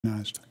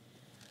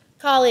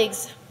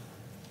Colleagues,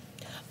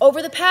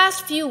 over the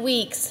past few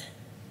weeks,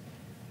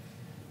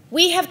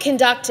 we have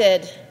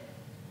conducted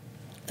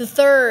the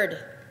third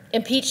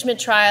impeachment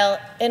trial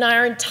in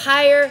our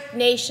entire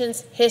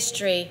nation's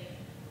history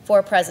for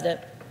a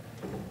president.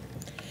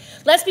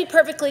 Let's be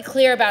perfectly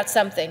clear about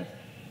something.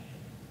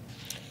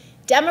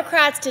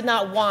 Democrats did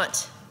not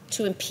want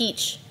to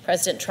impeach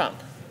President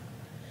Trump.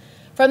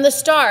 From the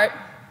start,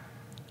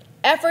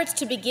 efforts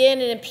to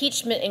begin an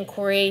impeachment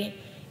inquiry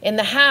in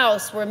the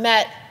House were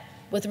met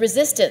with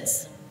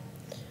resistance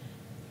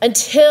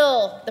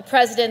until the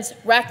president's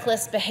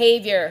reckless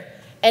behavior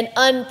and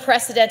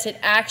unprecedented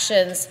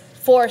actions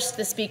forced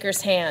the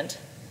Speaker's hand.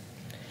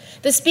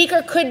 The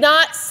Speaker could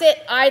not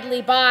sit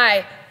idly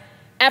by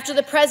after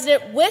the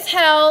president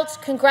withheld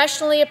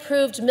congressionally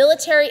approved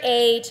military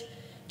aid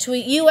to a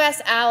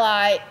U.S.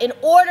 ally in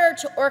order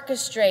to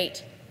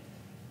orchestrate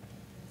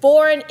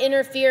foreign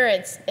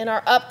interference in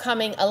our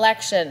upcoming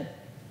election.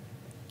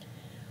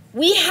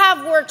 We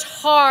have worked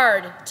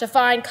hard to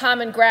find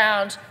common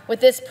ground with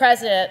this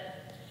president,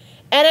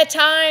 and at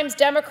times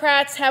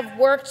Democrats have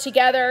worked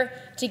together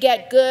to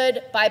get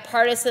good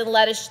bipartisan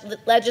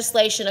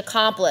legislation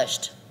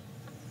accomplished.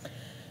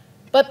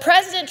 But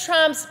President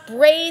Trump's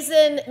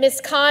brazen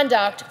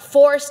misconduct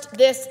forced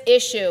this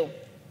issue.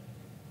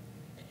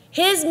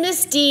 His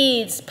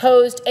misdeeds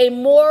posed a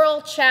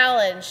moral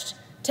challenge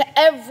to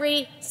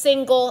every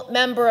single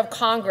member of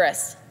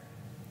Congress.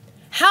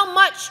 How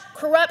much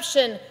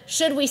corruption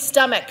should we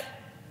stomach?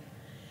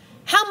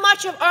 How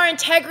much of our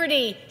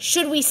integrity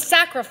should we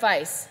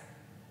sacrifice?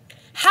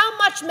 How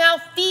much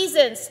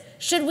malfeasance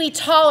should we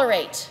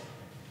tolerate?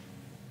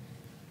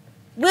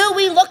 Will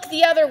we look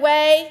the other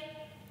way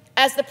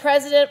as the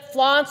president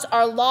flaunts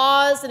our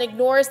laws and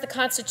ignores the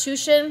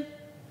Constitution?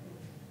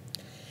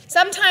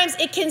 Sometimes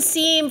it can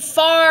seem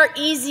far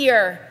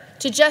easier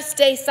to just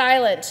stay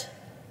silent.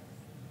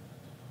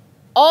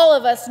 All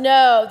of us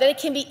know that it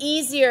can be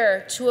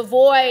easier to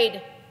avoid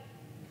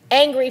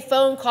angry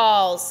phone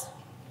calls.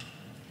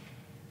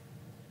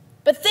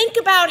 But think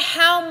about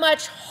how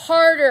much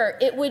harder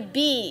it would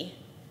be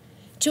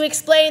to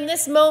explain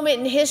this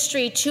moment in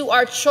history to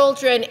our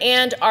children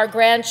and our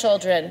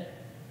grandchildren.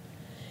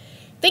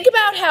 Think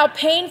about how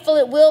painful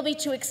it will be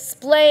to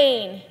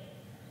explain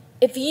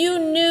if you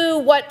knew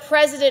what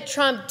President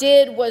Trump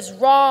did was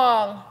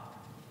wrong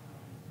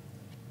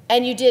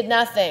and you did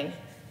nothing.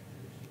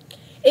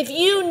 If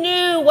you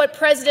knew what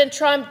President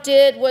Trump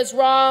did was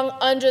wrong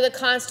under the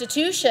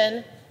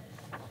Constitution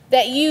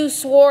that you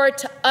swore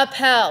to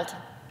uphold.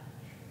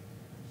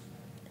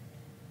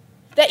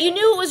 That you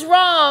knew it was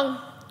wrong,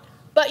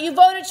 but you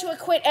voted to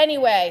acquit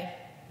anyway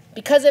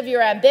because of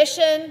your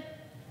ambition,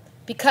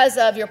 because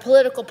of your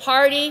political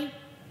party.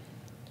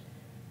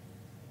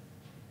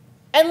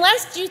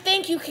 Unless you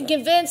think you can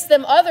convince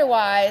them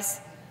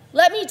otherwise,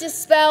 let me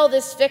dispel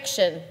this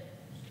fiction.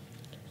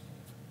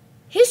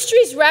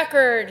 History's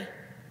record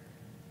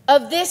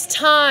of this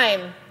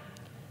time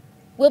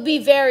will be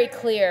very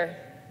clear.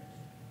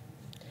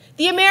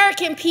 The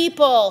American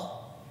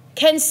people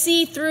can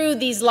see through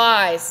these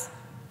lies.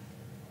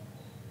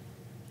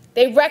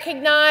 They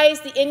recognize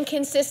the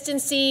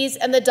inconsistencies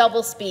and the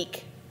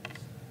doublespeak.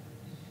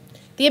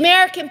 The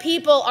American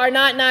people are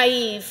not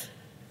naive.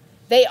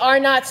 They are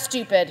not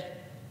stupid.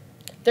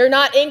 They're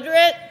not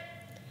ignorant,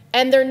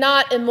 and they're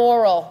not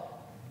immoral.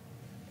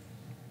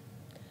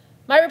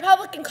 My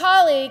Republican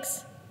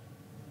colleagues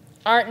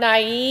aren't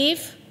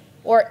naive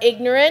or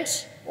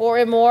ignorant or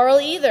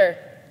immoral either.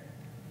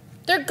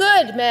 They're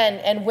good men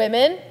and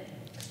women.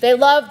 They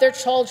love their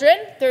children,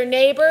 their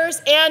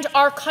neighbors, and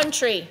our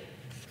country.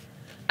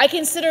 I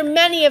consider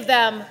many of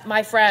them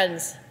my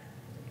friends.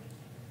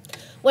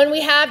 When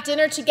we have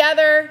dinner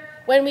together,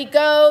 when we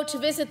go to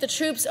visit the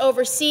troops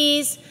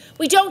overseas,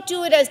 we don't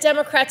do it as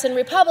Democrats and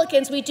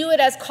Republicans. We do it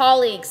as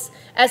colleagues,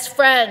 as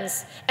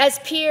friends, as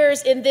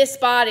peers in this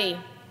body.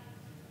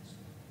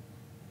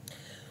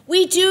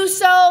 We do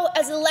so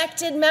as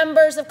elected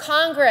members of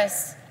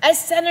Congress,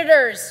 as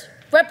senators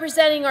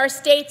representing our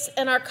states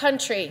and our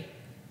country.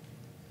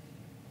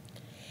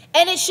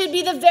 And it should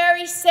be the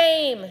very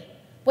same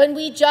when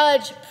we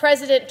judge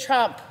President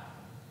Trump.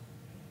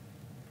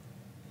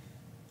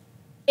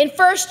 In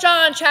 1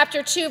 John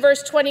chapter 2,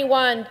 verse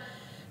 21,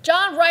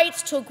 John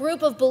writes to a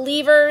group of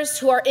believers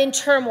who are in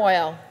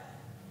turmoil.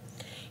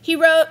 He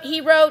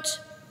wrote,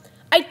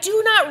 "I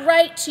do not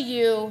write to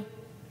you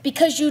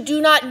because you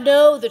do not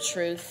know the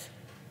truth,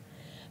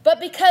 but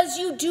because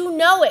you do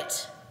know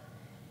it,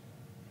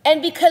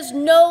 and because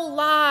no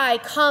lie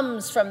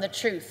comes from the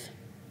truth."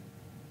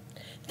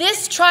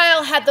 This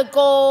trial had the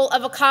goal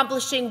of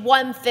accomplishing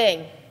one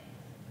thing: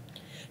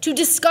 to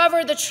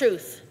discover the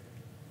truth,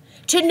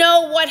 to know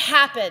what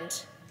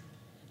happened,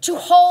 to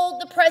hold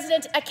the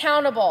president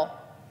accountable.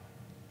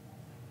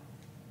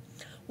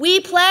 We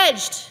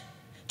pledged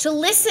to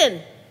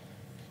listen,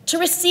 to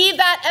receive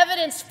that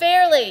evidence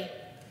fairly,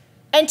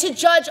 and to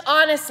judge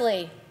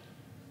honestly.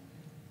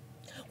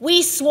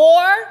 We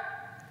swore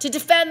to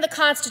defend the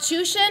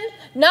Constitution,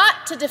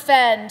 not to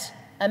defend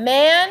a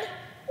man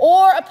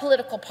or a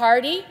political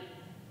party.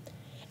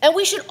 And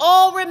we should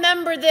all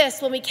remember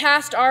this when we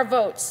cast our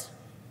votes.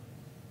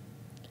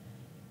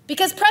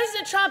 Because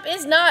President Trump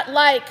is not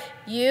like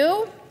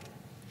you.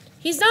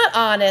 He's not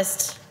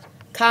honest,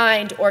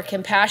 kind, or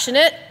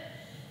compassionate.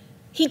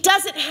 He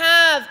doesn't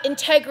have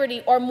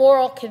integrity or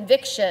moral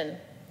conviction.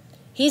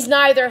 He's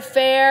neither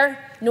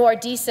fair nor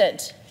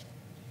decent.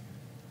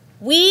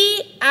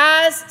 We,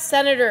 as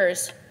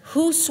senators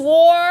who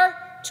swore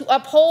to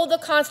uphold the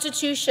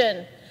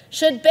Constitution,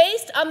 should,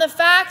 based on the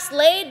facts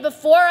laid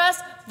before us,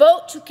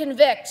 vote to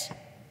convict.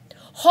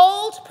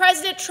 Hold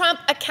President Trump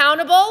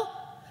accountable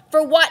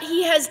for what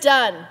he has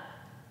done.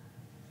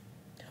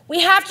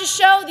 We have to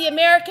show the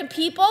American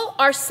people,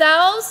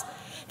 ourselves,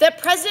 that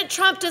President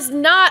Trump does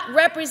not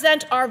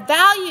represent our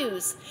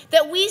values,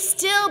 that we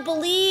still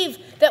believe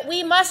that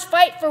we must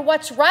fight for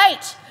what's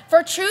right,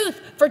 for truth,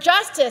 for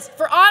justice,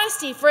 for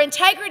honesty, for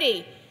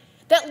integrity,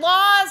 that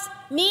laws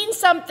mean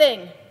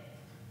something,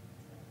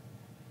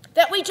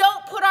 that we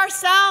don't put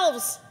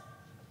ourselves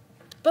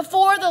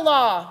before the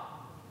law.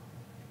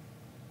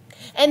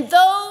 And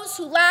those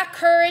who lack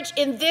courage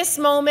in this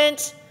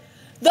moment,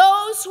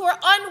 those who are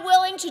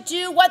unwilling to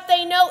do what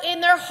they know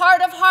in their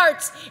heart of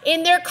hearts,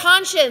 in their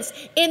conscience,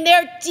 in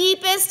their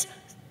deepest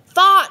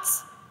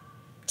thoughts,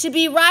 to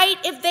be right,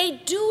 if they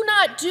do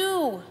not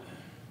do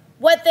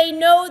what they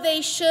know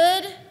they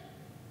should,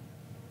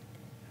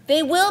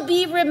 they will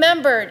be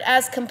remembered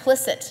as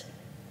complicit.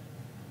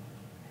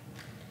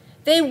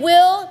 They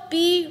will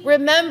be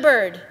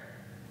remembered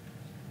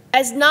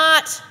as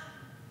not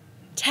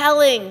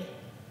telling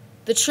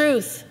the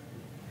truth.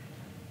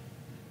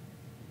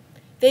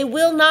 They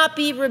will not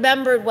be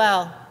remembered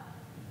well.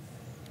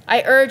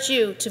 I urge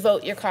you to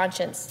vote your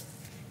conscience.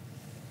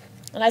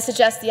 And I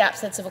suggest the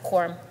absence of a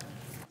quorum.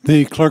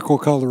 The clerk will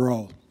call the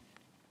roll.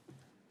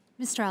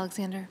 Mr.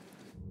 Alexander.